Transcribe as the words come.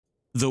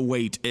The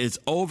wait is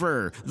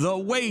over. The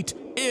wait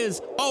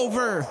is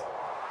over.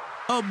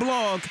 A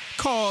blog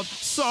called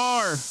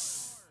SAR.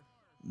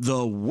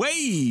 The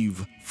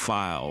Wave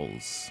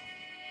Files.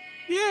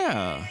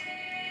 Yeah.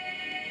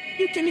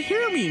 You can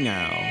hear me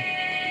now.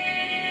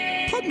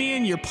 Put me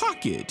in your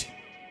pocket.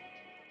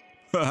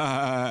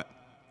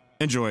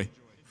 Enjoy.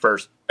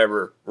 First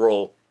ever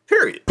roll,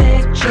 period.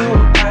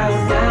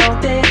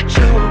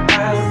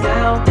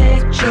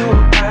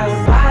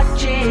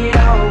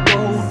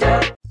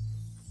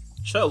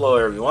 Hello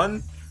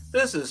everyone,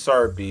 this is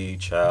Sarby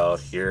Child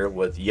here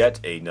with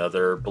yet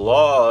another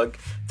blog.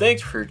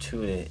 Thanks for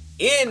tuning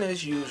in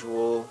as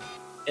usual,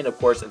 and of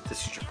course if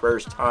this is your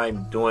first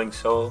time doing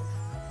so,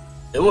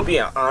 it would be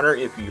an honor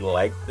if you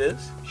like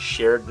this,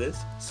 share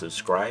this,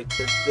 subscribe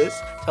to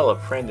this, tell a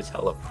friend to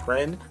tell a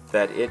friend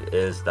that it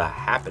is the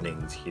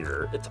happenings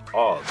here. It's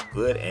all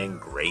good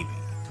and gravy.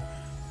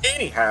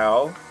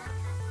 Anyhow,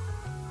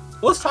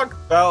 let's talk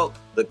about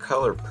The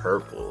Color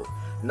Purple.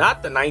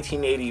 Not the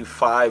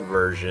 1985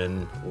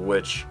 version,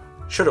 which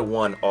should have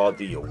won all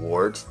the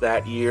awards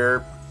that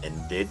year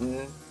and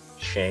didn't.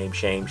 Shame,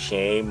 shame,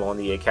 shame on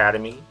the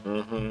Academy.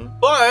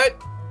 But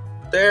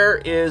there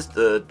is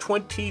the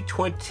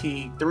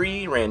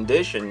 2023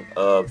 rendition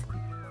of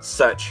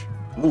such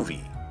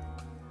movie,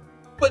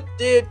 but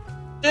did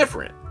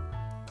different.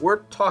 We're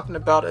talking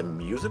about a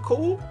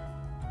musical?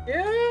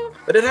 Yeah,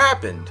 but it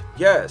happened.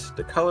 Yes,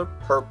 The Color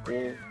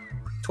Purple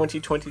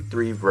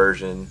 2023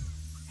 version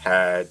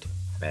had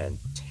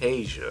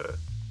Fantasia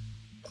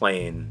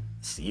playing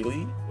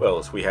Celie. Well,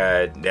 else we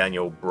had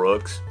Daniel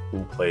Brooks,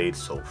 who played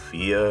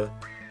Sophia.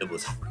 It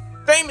was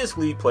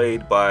famously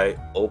played by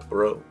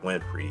Oprah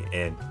Winfrey,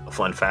 and a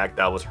fun fact,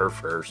 that was her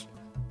first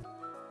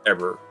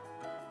ever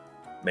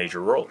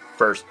major role.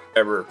 First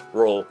ever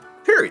role,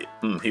 period.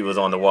 He was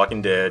on The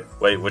Walking Dead.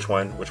 Wait, which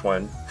one?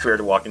 Fear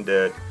the Walking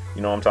Dead.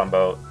 You know what I'm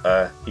talking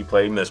about. He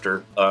played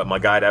Mr. My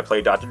guy that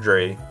played Dr.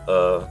 Dre.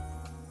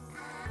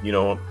 You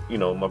know,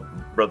 my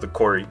brother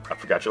Corey, I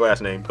forgot your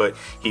last name, but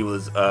he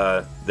was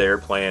there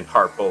playing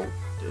Harpo.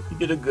 He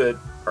did a good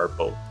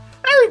Harpo.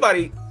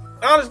 Everybody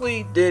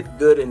honestly did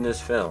good in this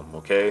film,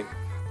 okay?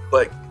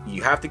 But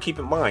you have to keep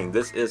in mind,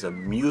 this is a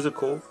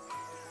musical.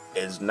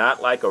 It's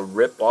not like a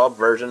rip-off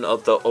version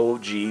of the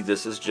OG.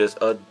 This is just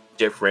a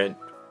different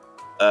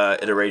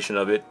iteration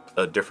of it,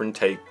 a different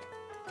take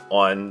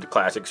on the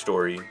classic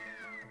story,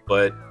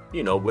 but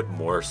with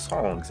more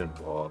songs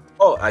involved.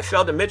 Oh, I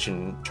failed to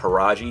mention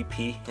Taraji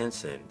P.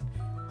 Henson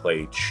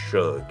played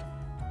Suge,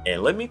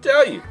 and let me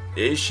tell you,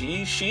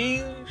 she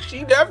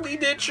definitely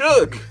did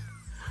Suge.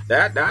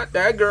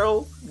 That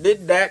girl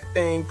did that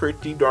thing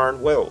pretty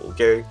darn well.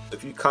 Okay,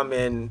 if you come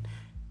in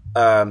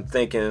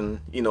thinking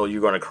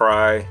you're gonna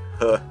cry,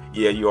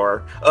 yeah, you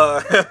are.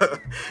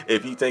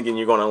 If you thinking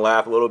you're gonna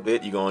laugh a little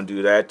bit, you're gonna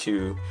do that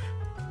too.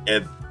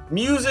 If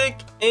music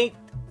ain't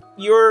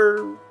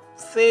your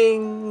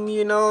thing,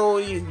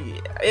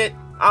 I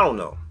don't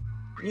know.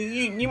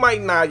 You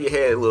might nod your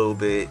head a little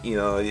bit,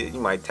 you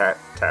might tap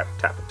a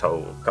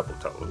toe, a couple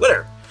toes,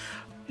 whatever.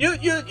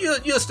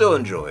 You'll still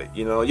enjoy it,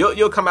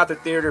 You'll come out the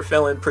theater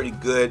feeling pretty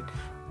good,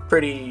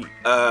 pretty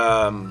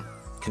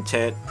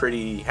content,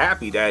 pretty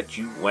happy that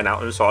you went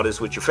out and saw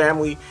this with your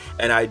family.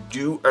 And I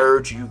do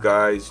urge you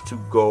guys to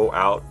go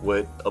out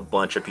with a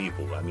bunch of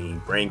people. I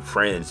mean, bring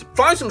friends,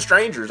 find some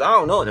strangers, I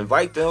don't know, and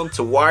invite them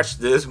to watch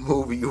this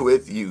movie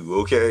with you,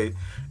 okay?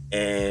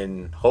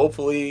 And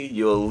hopefully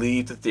you'll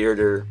leave the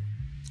theater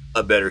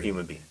a better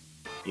human being.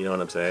 You know what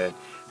I'm saying?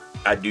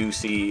 I do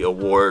see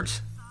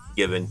awards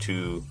given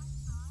to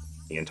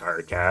the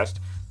entire cast,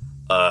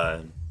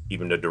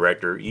 even the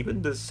director,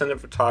 even the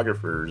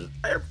cinematographers,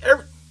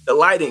 the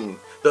lighting,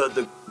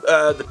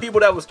 the people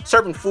that was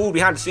serving food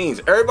behind the scenes.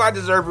 Everybody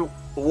deserves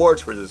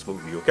awards for this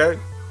movie, okay?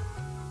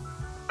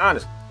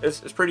 Honestly,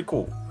 it's pretty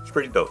cool. It's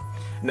pretty dope.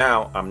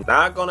 Now, I'm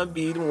not gonna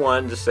be the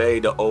one to say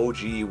the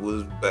OG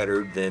was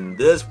better than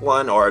this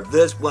one, or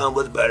this one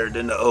was better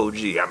than the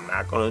OG. I'm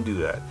not gonna do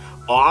that.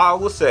 All I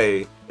will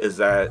say is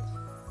that,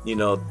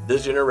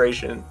 this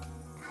generation,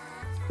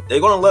 they're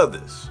gonna love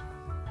this.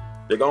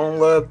 They're gonna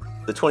love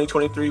the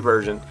 2023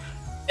 version.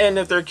 And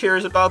if they're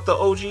curious about the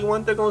OG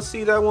one, they're gonna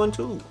see that one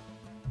too.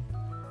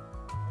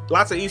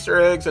 Lots of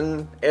Easter eggs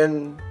in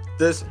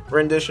this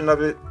rendition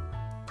of it.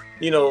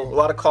 A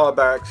lot of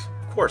callbacks.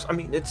 Of course, I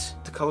mean, it's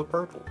The Color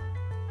Purple.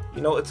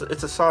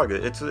 It's a saga.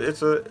 It's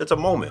a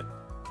moment.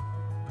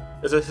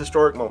 It's a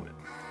historic moment,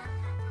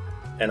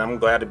 and I'm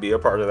glad to be a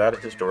part of that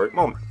historic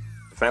moment.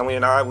 The family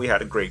and I, we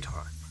had a great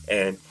time,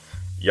 and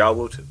y'all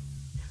will too.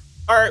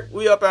 All right,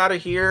 we up out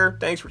of here.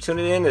 Thanks for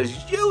tuning in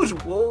as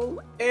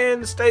usual,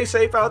 and stay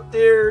safe out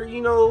there.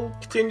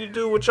 Continue to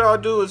do what y'all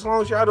do as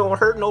long as y'all don't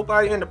hurt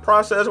nobody in the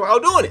process while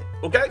doing it.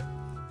 Okay?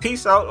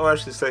 Peace out, or I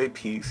should say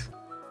peace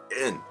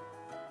in.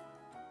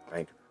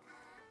 Thank you.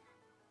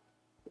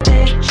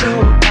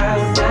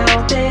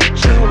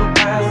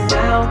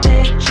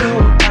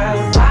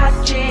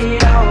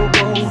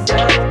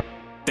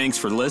 Thanks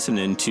for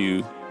listening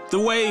to The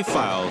Wave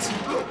Files.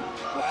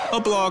 A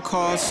blog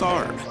called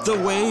SAR. The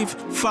Wave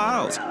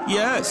Files.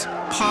 Yes,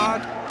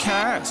 podcast.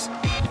 podcast.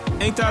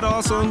 Ain't that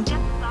awesome?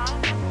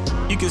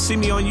 You can see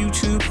me on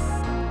YouTube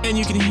and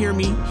you can hear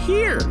me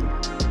here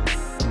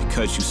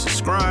because you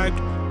subscribed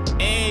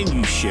and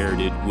you shared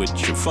it with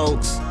your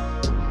folks.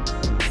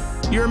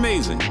 You're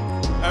amazing.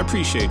 I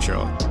appreciate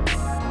y'all.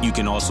 You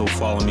can also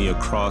follow me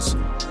across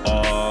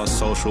all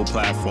social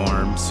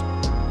platforms.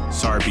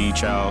 Sar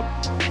Beach out.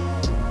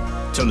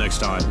 Till next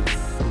time.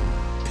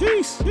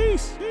 Peace.